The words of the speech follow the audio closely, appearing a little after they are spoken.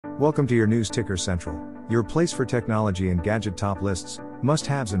Welcome to your News Ticker Central, your place for technology and gadget top lists,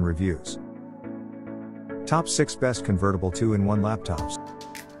 must-haves and reviews. Top 6 Best Convertible 2-in-1 Laptops.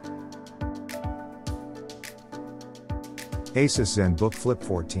 Asus ZenBook Flip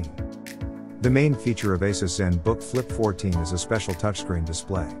 14. The main feature of Asus ZenBook Flip 14 is a special touchscreen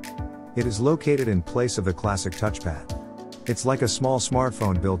display. It is located in place of the classic touchpad. It's like a small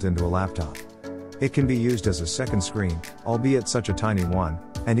smartphone built into a laptop. It can be used as a second screen, albeit such a tiny one,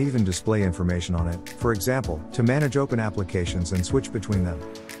 and even display information on it, for example, to manage open applications and switch between them.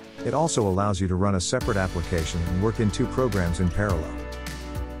 It also allows you to run a separate application and work in 2 programs in parallel.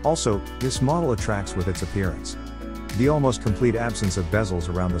 Also, this model attracts with its appearance. The almost complete absence of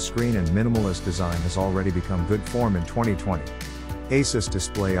bezels around the screen and minimalist design has already become good form in 2020. Asus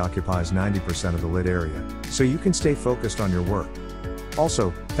display occupies 90% of the lid area, so you can stay focused on your work.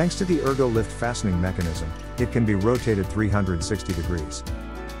 Also, thanks to the Ergo Lift fastening mechanism, it can be rotated 360 degrees.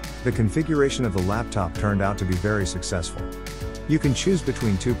 The configuration of the laptop turned out to be very successful. You can choose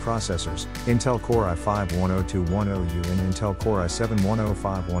between 2 processors, Intel Core i5-10210U and Intel Core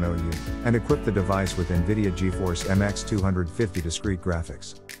i7-10510U, and equip the device with NVIDIA GeForce MX 250 discrete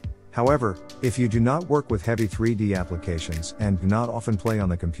graphics. However, if you do not work with heavy 3D applications and do not often play on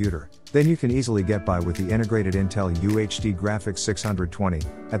the computer, then you can easily get by with the integrated Intel UHD Graphics 620,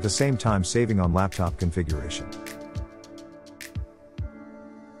 at the same time saving on laptop configuration.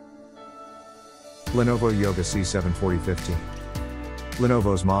 Lenovo Yoga C7 4015.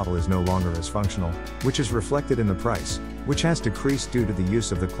 Lenovo's model is no longer as functional, which is reflected in the price, which has decreased due to the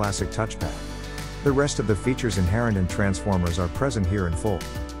use of the classic touchpad. The rest of the features inherent in transformers are present here in full.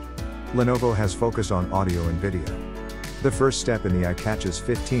 Lenovo has focused on audio and video. The first step in the eye-catches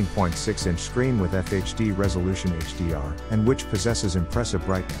 15.6-inch screen with FHD resolution HDR, and which possesses impressive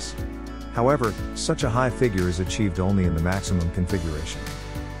brightness. However, such a high figure is achieved only in the maximum configuration.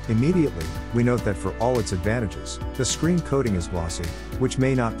 Immediately, we note that for all its advantages, the screen coating is glossy, which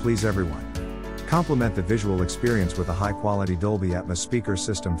may not please everyone. Complement the visual experience with a high-quality Dolby Atmos speaker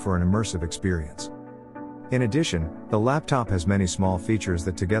system for an immersive experience. In addition, the laptop has many small features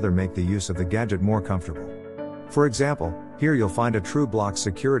that together make the use of the gadget more comfortable. For example, here you'll find a true block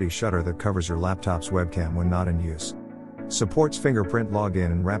security shutter that covers your laptop's webcam when not in use. Supports fingerprint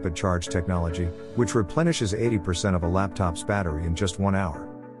login and rapid charge technology, which replenishes 80% of a laptop's battery in just 1 hour.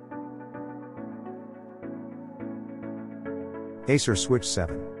 Acer Switch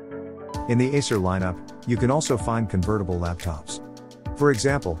 7. In the Acer lineup, you can also find convertible laptops. For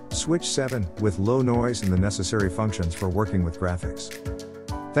example, Switch 7, with low noise and the necessary functions for working with graphics.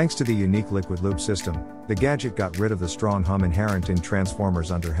 Thanks to the unique liquid loop system, the gadget got rid of the strong hum inherent in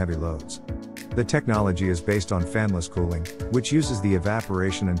transformers under heavy loads. The technology is based on fanless cooling, which uses the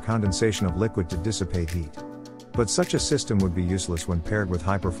evaporation and condensation of liquid to dissipate heat. But such a system would be useless when paired with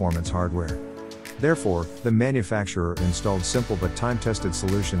high-performance hardware. Therefore, the manufacturer installed simple but time-tested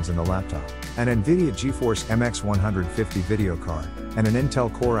solutions in the laptop, an NVIDIA GeForce MX 150 video card, and an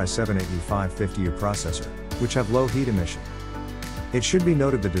Intel Core i7-8550U processor, which have low heat emission. It should be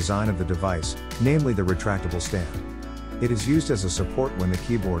noted the design of the device, namely the retractable stand. It is used as a support when the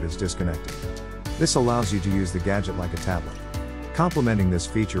keyboard is disconnected. This allows you to use the gadget like a tablet. Complementing this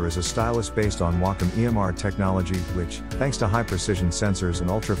feature is a stylus based on Wacom EMR technology which, thanks to high-precision sensors and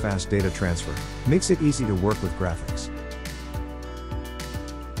ultra-fast data transfer, makes it easy to work with graphics.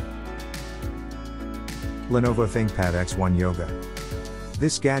 Lenovo ThinkPad X1 Yoga.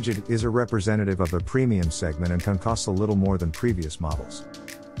 This gadget is a representative of the premium segment and can cost a little more than previous models.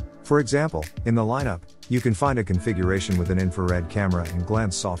 For example, in the lineup, you can find a configuration with an infrared camera and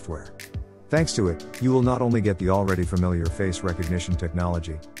glance software. Thanks to it, you will not only get the already familiar face recognition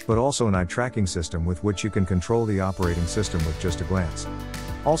technology, but also an eye tracking system with which you can control the operating system with just a glance.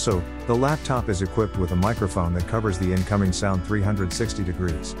 Also, the laptop is equipped with a microphone that covers the incoming sound 360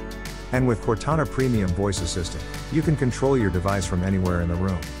 degrees. And with Cortana Premium Voice Assistant, you can control your device from anywhere in the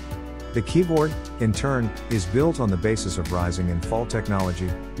room. The keyboard, in turn, is built on the basis of rising and fall technology,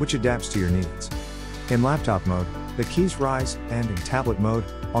 which adapts to your needs. In laptop mode, the keys rise, and in tablet mode,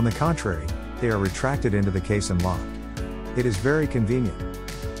 on the contrary, they are retracted into the case and locked. It is very convenient.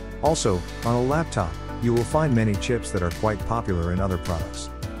 Also, on a laptop, you will find many chips that are quite popular in other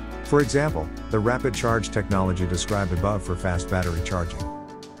products. For example, the rapid charge technology described above for fast battery charging.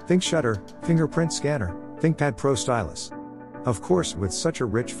 Think Shutter, Fingerprint Scanner, ThinkPad Pro Stylus. Of course, with such a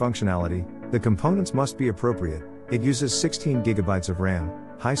rich functionality, the components must be appropriate. It uses 16 GB of RAM,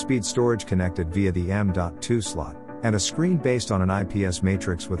 high-speed storage connected via the M.2 slot, and a screen based on an IPS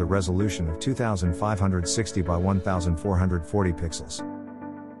matrix with a resolution of 2560 by 1440 pixels.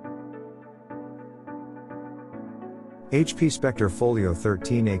 HP Spectre Folio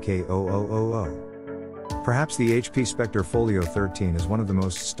 13 AK0000. Perhaps the HP Spectre Folio 13 is one of the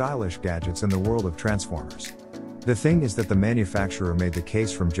most stylish gadgets in the world of transformers. The thing is that the manufacturer made the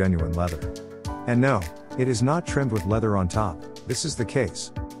case from genuine leather. And no, it is not trimmed with leather on top, this is the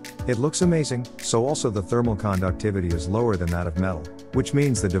case. It looks amazing, so also the thermal conductivity is lower than that of metal, which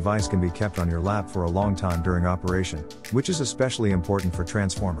means the device can be kept on your lap for a long time during operation, which is especially important for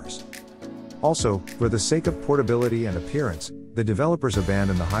transformers. Also, for the sake of portability and appearance, the developers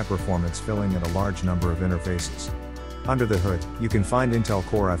abandoned the high-performance filling and a large number of interfaces. Under the hood, you can find Intel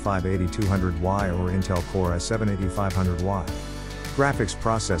Core i5-8200Y or Intel Core i7-8500Y. Graphics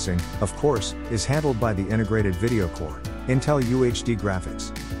processing, of course, is handled by the integrated video core, Intel UHD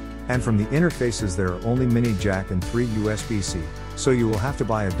graphics. And from the interfaces there are only mini jack and 3 USB-C, so you will have to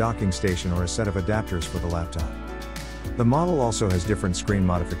buy a docking station or a set of adapters for the laptop. The model also has different screen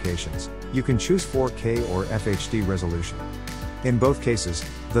modifications. You can choose 4K or FHD resolution. In both cases,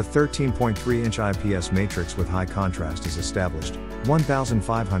 the 13.3-inch IPS matrix with high contrast is established,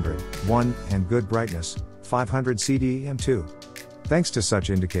 1500, 1, and good brightness, 500 CDM2. Thanks to such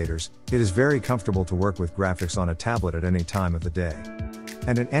indicators, it is very comfortable to work with graphics on a tablet at any time of the day.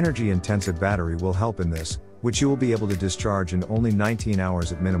 And an energy-intensive battery will help in this, which you will be able to discharge in only 19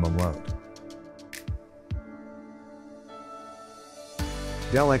 hours at minimum load.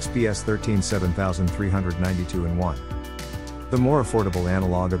 Dell XPS 13 7392 in 1. The more affordable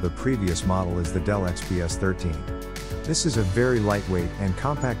analog of the previous model is the Dell XPS 13. This is a very lightweight and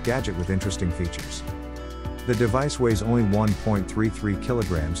compact gadget with interesting features. The device weighs only 1.33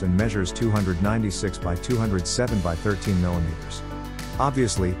 kilograms and measures 296 by 207 by 13 millimeters.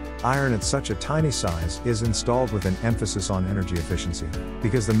 Obviously, iron at such a tiny size is installed with an emphasis on energy efficiency,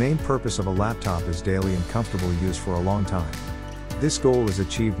 because the main purpose of a laptop is daily and comfortable use for a long time. This goal is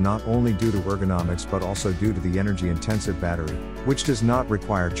achieved not only due to ergonomics but also due to the energy-intensive battery, which does not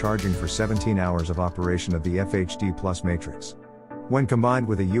require charging for 17 hours of operation of the FHD Plus matrix. When combined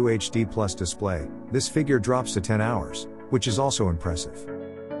with a UHD Plus display, this figure drops to 10 hours, which is also impressive.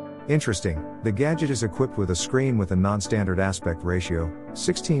 Interesting, the gadget is equipped with a screen with a non-standard aspect ratio,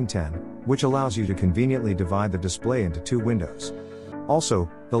 16:10, which allows you to conveniently divide the display into 2 windows. Also,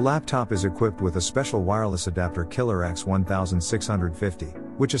 the laptop is equipped with a special wireless adapter Killer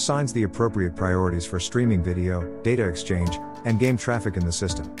X1650, which assigns the appropriate priorities for streaming video, data exchange, and game traffic in the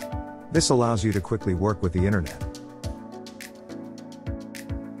system. This allows you to quickly work with the internet.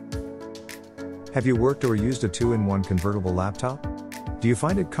 Have you worked or used a 2-in-1 convertible laptop? Do you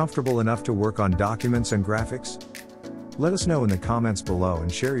find it comfortable enough to work on documents and graphics? Let us know in the comments below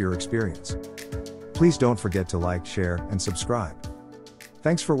and share your experience. Please don't forget to like, share, and subscribe.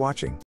 Thanks for watching.